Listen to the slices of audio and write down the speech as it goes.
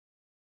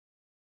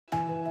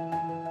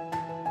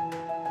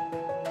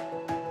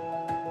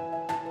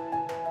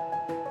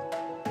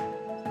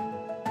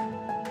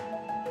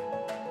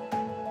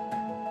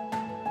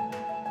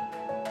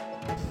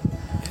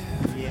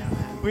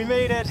We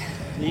made it.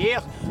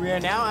 Yeah, we are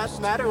now at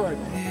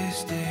Matterhorn.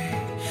 This day,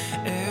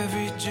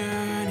 every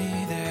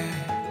journey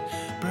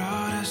that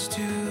brought us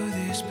to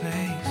this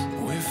place,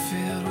 we're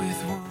filled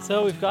with.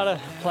 So we've got a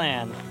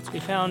plan.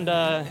 We found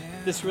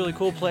this really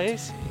cool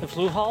place, the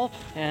Fluhalp,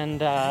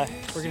 and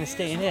we're gonna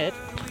stay in it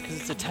because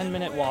it's a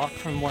 10-minute walk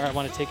from where I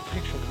want to take a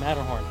picture of the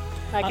Matterhorn.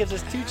 That gives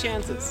us two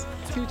chances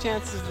to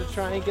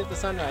try and get the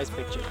sunrise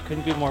picture.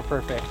 Couldn't be more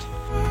perfect.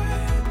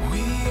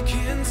 We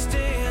can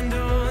stand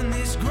on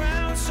this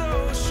ground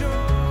so sure.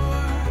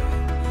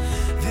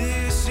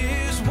 This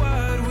is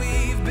what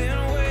we've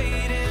been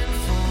waiting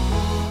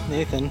for.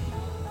 Nathan,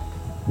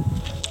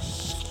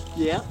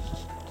 Yeah,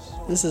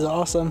 this is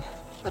awesome.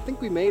 I think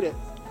we made it.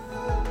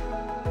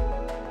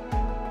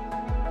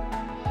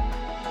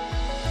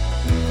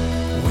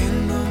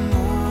 When the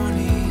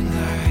morning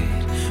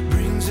light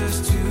brings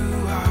us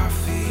to our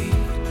feet,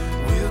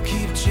 we'll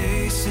keep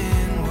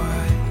chasing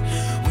what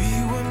we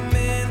were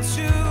meant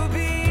to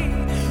be.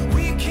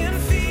 We can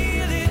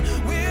feel it,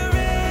 we're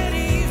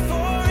ready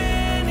for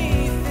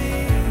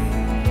anything.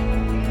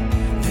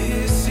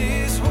 This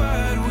is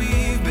what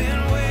we've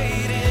been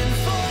waiting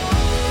for.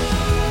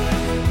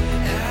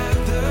 At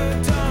the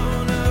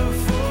dawn of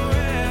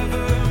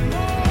forevermore,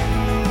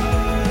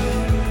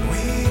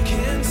 we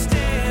can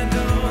stand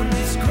on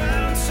this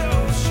ground so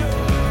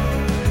sure.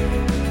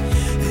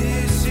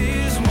 This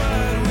is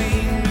what we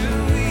knew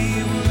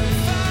we would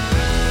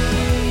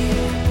find,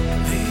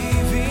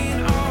 leaving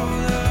all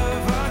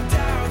of our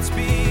doubts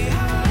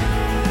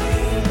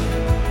behind.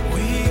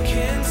 We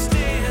can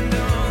stand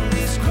on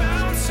this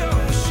ground so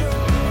sure.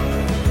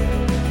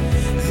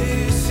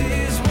 This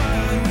is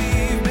what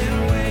we've been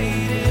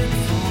waiting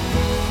for.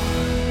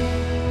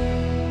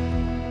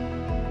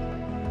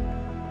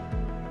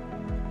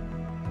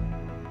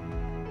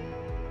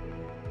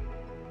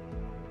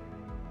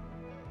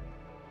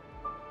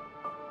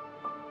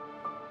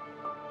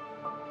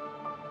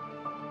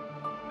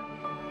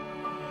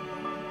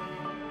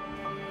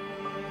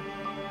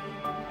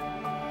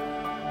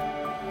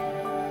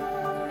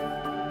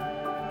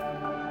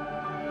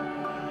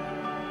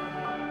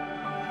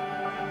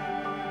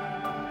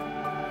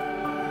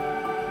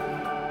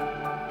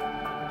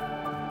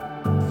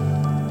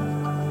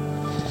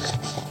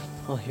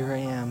 Well, here I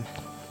am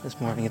this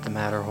morning at the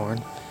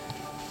Matterhorn.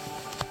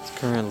 It's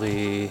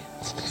currently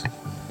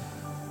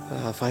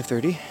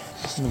 5:30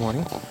 in the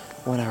morning,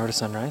 1 hour to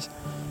sunrise.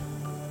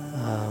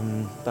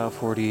 About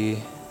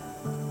 40,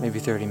 maybe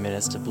 30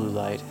 minutes to blue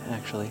light,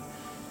 actually.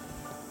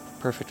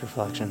 Perfect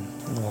reflection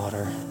in the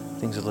water.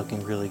 Things are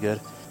looking really good.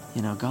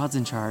 You know, God's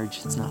in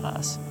charge, it's not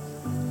us.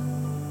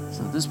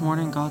 So this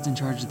morning, God's in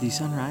charge of the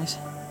sunrise.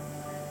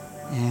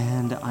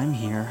 And I'm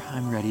here,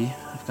 I'm ready.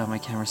 I've got my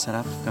camera set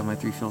up, I've got my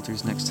 3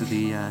 filters next to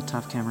the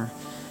top camera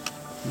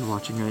you're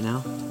watching right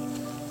now.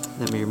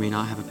 That may or may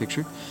not have a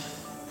picture.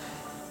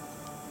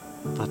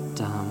 But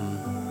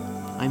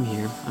I'm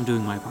here, I'm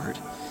doing my part.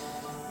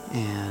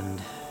 And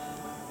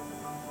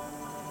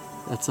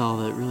that's all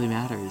that really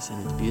matters,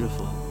 and it's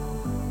beautiful.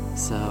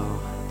 So,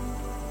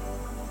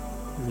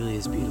 it really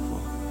is beautiful.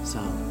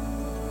 So,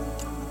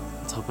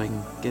 let's hope I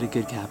can get a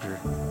good capture.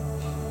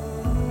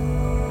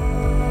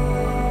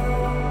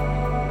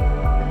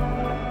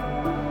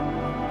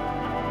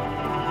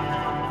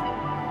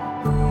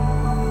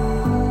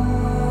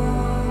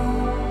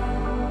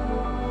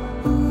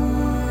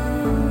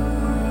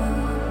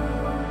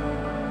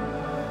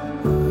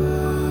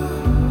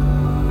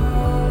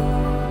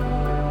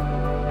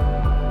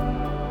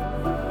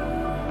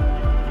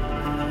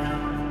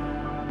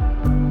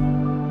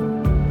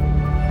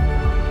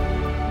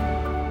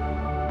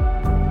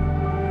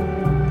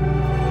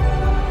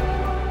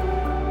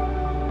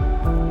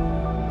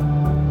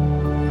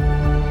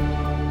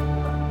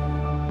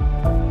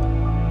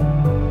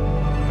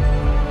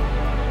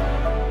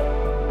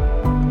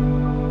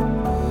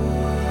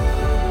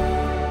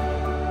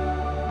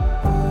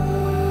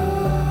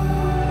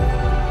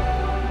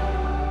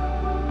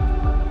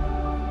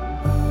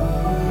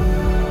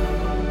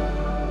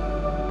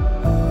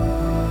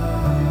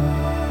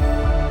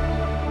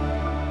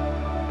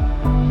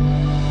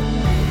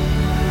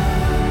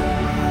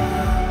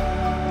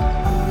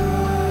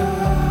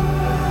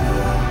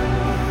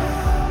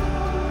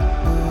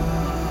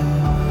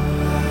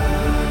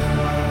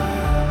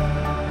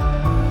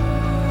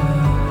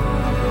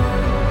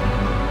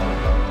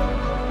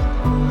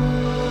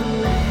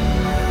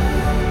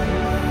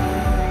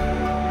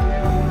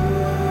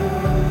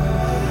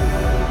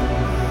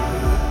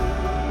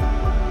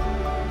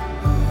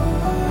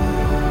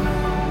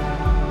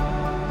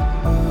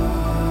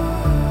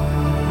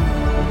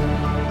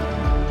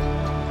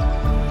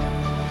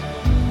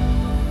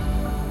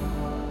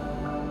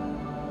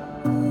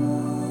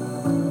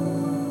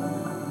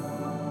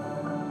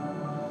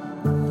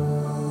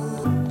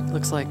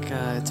 Looks like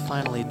it's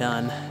finally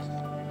done.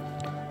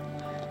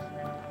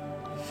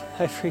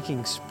 I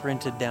freaking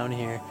sprinted down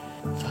here,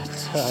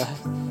 but I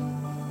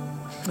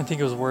think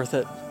it was worth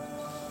it.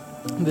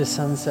 This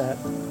sunset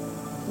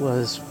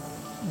was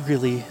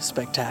really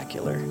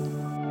spectacular.